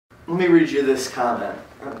Let me read you this comment,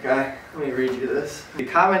 okay? Let me read you this. The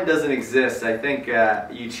comment doesn't exist. I think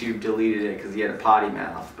YouTube deleted it because he had a potty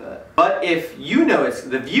mouth. But if you know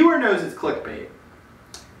the viewer knows it's clickbait,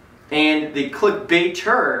 and the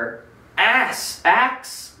clickbaiter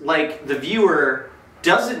acts like the viewer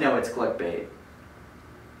doesn't know it's clickbait,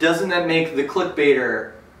 doesn't that make the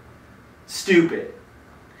clickbaiter stupid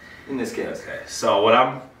in this case? Okay, so what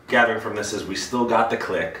I'm gathering from this is we still got the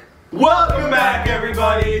click. Welcome back,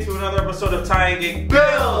 everybody, to another episode of Tie and Gig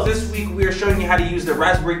Bills. This week we are showing you how to use the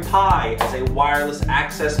Raspberry Pi as a wireless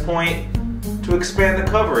access point to expand the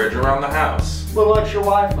coverage around the house. A little extra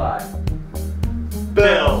Wi-Fi.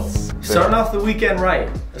 Bills. Starting off the weekend right.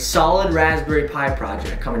 A solid Raspberry Pi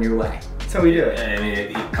project coming your way. That's how we do it. I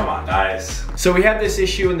mean, come on, guys. So we have this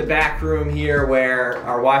issue in the back room here where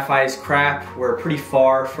our Wi-Fi is crap. We're pretty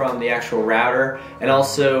far from the actual router, and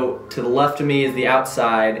also to the left of me is the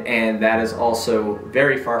outside, and that is also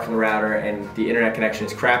very far from the router, and the internet connection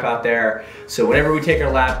is crap out there. So whenever we take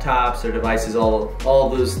our laptops, our devices, all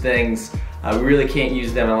those things, we really can't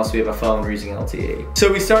use them unless we have a phone. We're using LTE.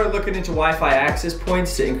 So we started looking into Wi-Fi access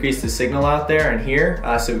points to increase the signal out there and here,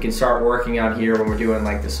 so we can start working on here when we're doing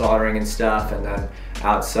like the soldering and stuff, and then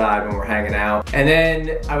outside when we're hanging out. And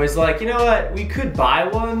then I was like, you know what, we could buy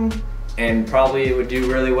one and probably it would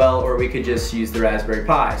do really well, or we could just use the Raspberry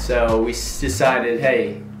Pi. So we decided,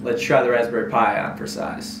 hey, let's try the Raspberry Pi on for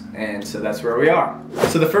size. And so that's where we are.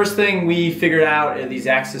 So the first thing we figured out is these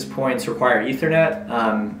access points require Ethernet.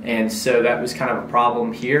 And so that was kind of a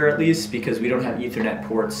problem here, at least, because we don't have Ethernet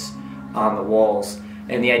ports on the walls.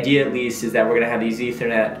 And the idea, at least, is that we're gonna have these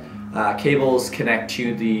Ethernet cables connect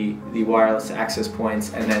to the wireless access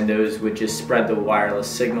points, and then those would just spread the wireless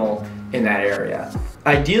signal in that area.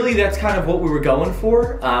 Ideally, that's kind of what we were going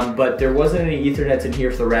for, but there wasn't any Ethernets in here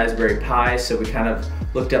for the Raspberry Pi, so we kind of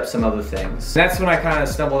looked up some other things. That's when I kind of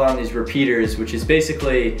stumbled on these repeaters, which is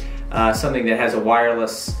basically something that has a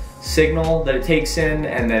wireless signal that it takes in,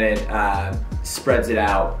 and then it spreads it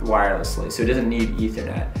out wirelessly, so it doesn't need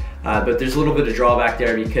Ethernet. But there's a little bit of drawback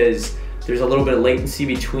there because there's a little bit of latency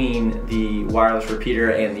between the wireless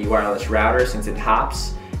repeater and the wireless router since it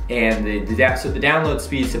hops, and so the download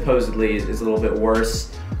speed supposedly is a little bit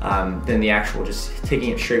worse than the actual just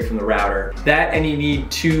taking it straight from the router. That, and you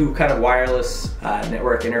need two kind of wireless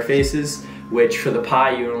network interfaces, which for the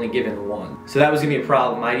Pi you're only given one. So that was gonna be a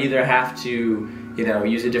problem. I'd either have to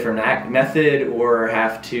use a different method or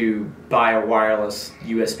have to buy a wireless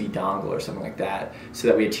USB dongle or something like that, so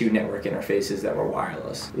that we had two network interfaces that were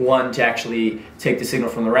wireless. One to actually take the signal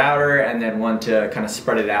from the router, and then one to kind of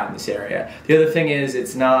spread it out in this area. The other thing is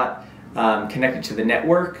it's not connected to the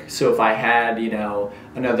network, so if I had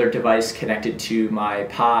another device connected to my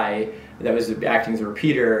Pi that was acting as a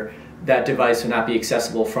repeater, that device would not be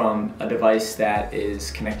accessible from a device that is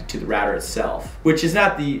connected to the router itself, which is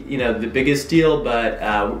not the the biggest deal,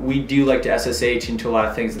 but we do like to SSH into a lot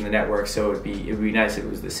of things in the network, so it would be nice if it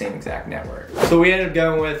was the same exact network. So what we ended up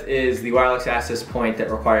going with is the wireless access point that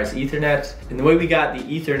requires Ethernet, and the way we got the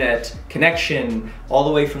Ethernet connection all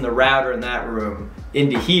the way from the router in that room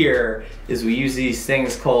into here is we use these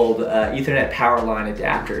things called Ethernet powerline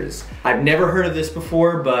adapters. I've never heard of this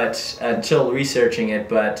before, but until researching it,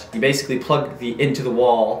 but you basically plug into the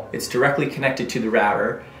wall, it's directly connected to the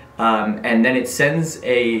router, and then it sends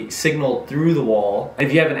a signal through the wall. And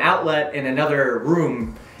if you have an outlet in another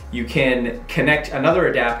room, you can connect another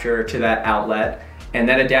adapter to that outlet, and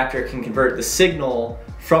that adapter can convert the signal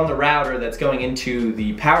from the router that's going into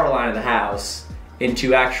the power line of the house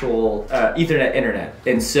into actual Ethernet internet.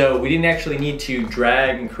 And so we didn't actually need to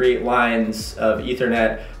drag and create lines of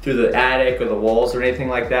Ethernet through the attic or the walls or anything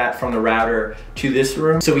like that from the router to this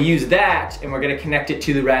room. So we use that, and we're gonna connect it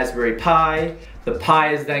to the Raspberry Pi. The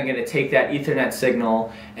Pi is then gonna take that Ethernet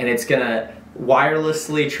signal, and it's gonna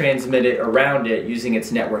wirelessly transmit it around it using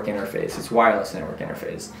its network interface, its wireless network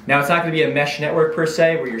interface. Now, it's not going to be a mesh network per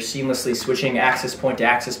se, where you're seamlessly switching access point to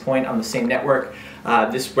access point on the same network.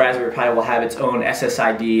 This Raspberry Pi will have its own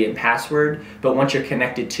SSID and password, but once you're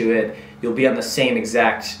connected to it, you'll be on the same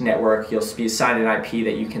exact network. You'll be assigned an IP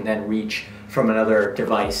that you can then reach from another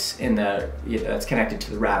device that's connected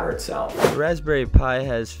to the router itself. The Raspberry Pi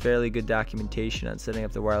has fairly good documentation on setting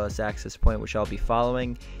up the wireless access point, which I'll be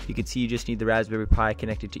following. You can see you just need the Raspberry Pi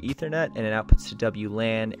connected to Ethernet, and it outputs to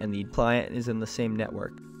WLAN, and the client is in the same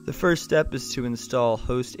network. The first step is to install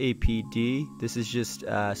Host Apd. This is just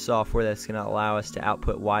software that's going to allow us to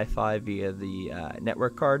output Wi-Fi via the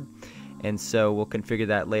network card. And so we'll configure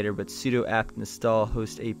that later, but sudo apt install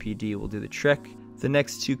Host Apd will do the trick. The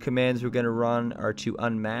next two commands we're going to run are to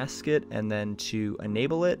unmask it and then to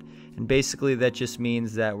enable it. And basically that just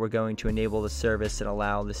means that we're going to enable the service and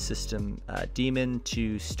allow the system daemon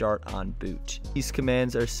to start on boot. These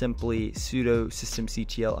commands are simply sudo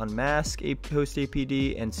systemctl unmask host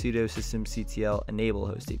apd and sudo systemctl enable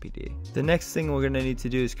host apd. The next thing we're going to need to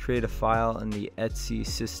do is create a file in the etc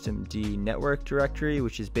systemd network directory,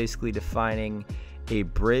 which is basically defining a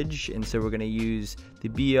bridge, and so we're going to use the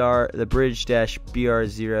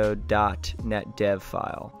bridge-br0.net dev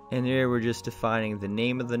file. And here we're just defining the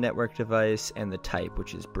name of the network device and the type,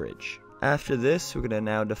 which is bridge. After this, we're going to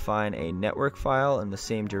now define a network file in the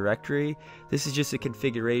same directory. This is just a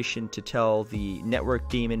configuration to tell the network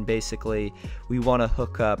daemon basically we want to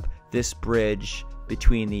hook up this bridge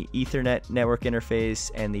between the Ethernet network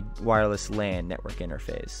interface and the wireless LAN network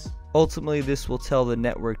interface. Ultimately, this will tell the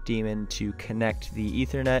network daemon to connect the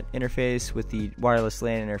Ethernet interface with the wireless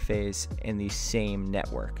LAN interface in the same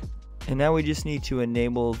network. And now we just need to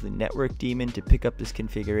enable the network daemon to pick up this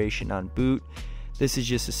configuration on boot. This is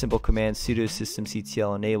just a simple command sudo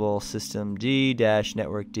systemctl enable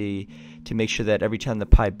systemd-networkd to make sure that every time the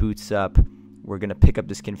Pi boots up, we're going to pick up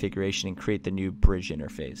this configuration and create the new bridge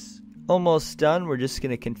interface. Almost done. We're just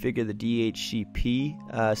going to configure the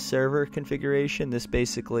Dhcp server configuration. This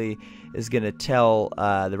basically is going to tell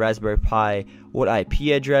the Raspberry Pi what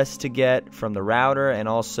IP address to get from the router, and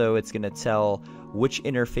also it's going to tell which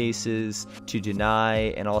interfaces to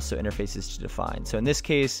deny and also interfaces to define. So in this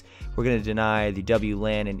case, we're going to deny the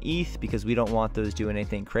WLAN and ETH because we don't want those doing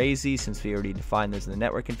anything crazy since we already defined those in the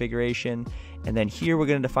network configuration. And then here we're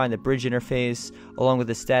going to define the bridge interface along with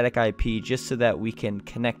the static IP just so that we can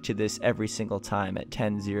connect to this every single time at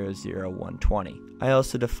 10.0.0.120. I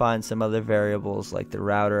also defined some other variables like the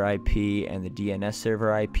router IP and the DNS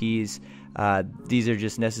server IPs. These are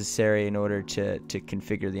just necessary in order to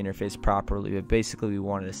configure the interface properly, but basically we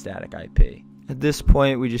wanted a static IP. At this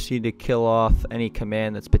point, we just need to kill off any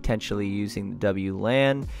command that's potentially using the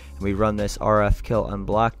WLAN, and we run this rfkill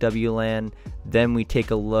unblock WLAN. Then we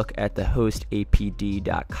take a look at the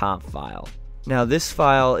hostapd.conf file. Now this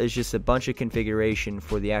file is just a bunch of configuration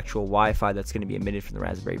for the actual Wi-Fi that's going to be emitted from the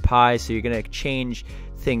Raspberry Pi, so you're going to change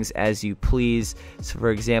things as you please. So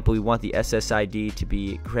for example, we want the SSID to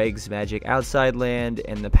be Greg's Magic Outside Land,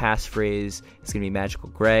 and the passphrase is going to be Magical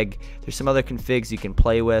Greg. There's some other configs you can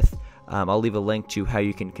play with. I'll leave a link to how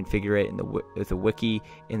you can configure it with the wiki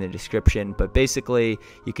in the description, but basically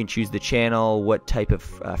you can choose the channel, what type of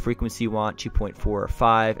frequency you want, 2.4 or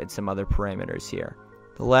 5, and some other parameters here.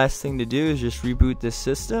 The last thing to do is just reboot this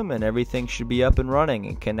system and everything should be up and running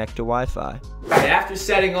and connect to Wi-Fi. After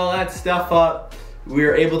setting all that stuff up, we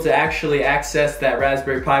were able to actually access that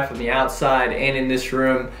Raspberry Pi from the outside and in this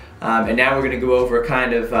room, and now we're going to go over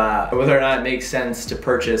kind of whether or not it makes sense to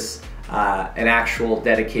purchase an actual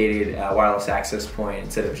dedicated wireless access point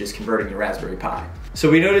instead of just converting your Raspberry Pi. So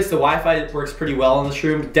we noticed the Wi-Fi works pretty well in this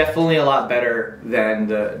room, definitely a lot better than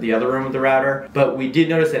the other room with the router, but we did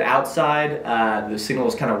notice that outside the signal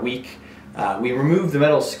was kind of weak. We removed the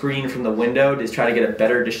metal screen from the window to try to get a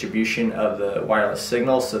better distribution of the wireless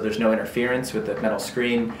signal so there's no interference with the metal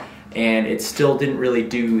screen, and it still didn't really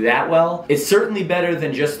do that well. It's certainly better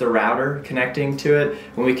than just the router connecting to it.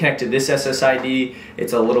 When we connect to this SSID,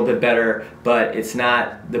 it's a little bit better, but it's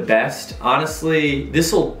not the best. Honestly,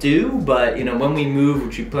 this will do, but you know, when we move,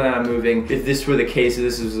 which we plan on moving, if this were the case, if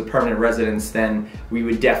this was a permanent residence, then we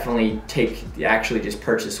would definitely actually just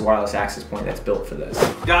purchase a wireless access point that's built for this.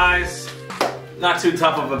 Guys, not too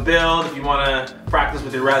tough of a build. If you want to practice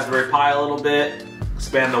with your Raspberry Pi a little bit,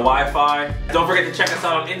 expand the Wi-Fi. Don't forget to check us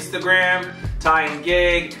out on Instagram, Tying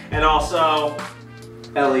Gig, and also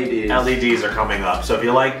LEDs. LEDs are coming up. So if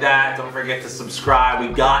you like that, don't forget to subscribe.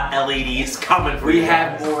 We've got LEDs coming for you. We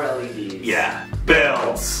have more LEDs. Yeah.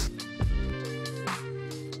 Builds.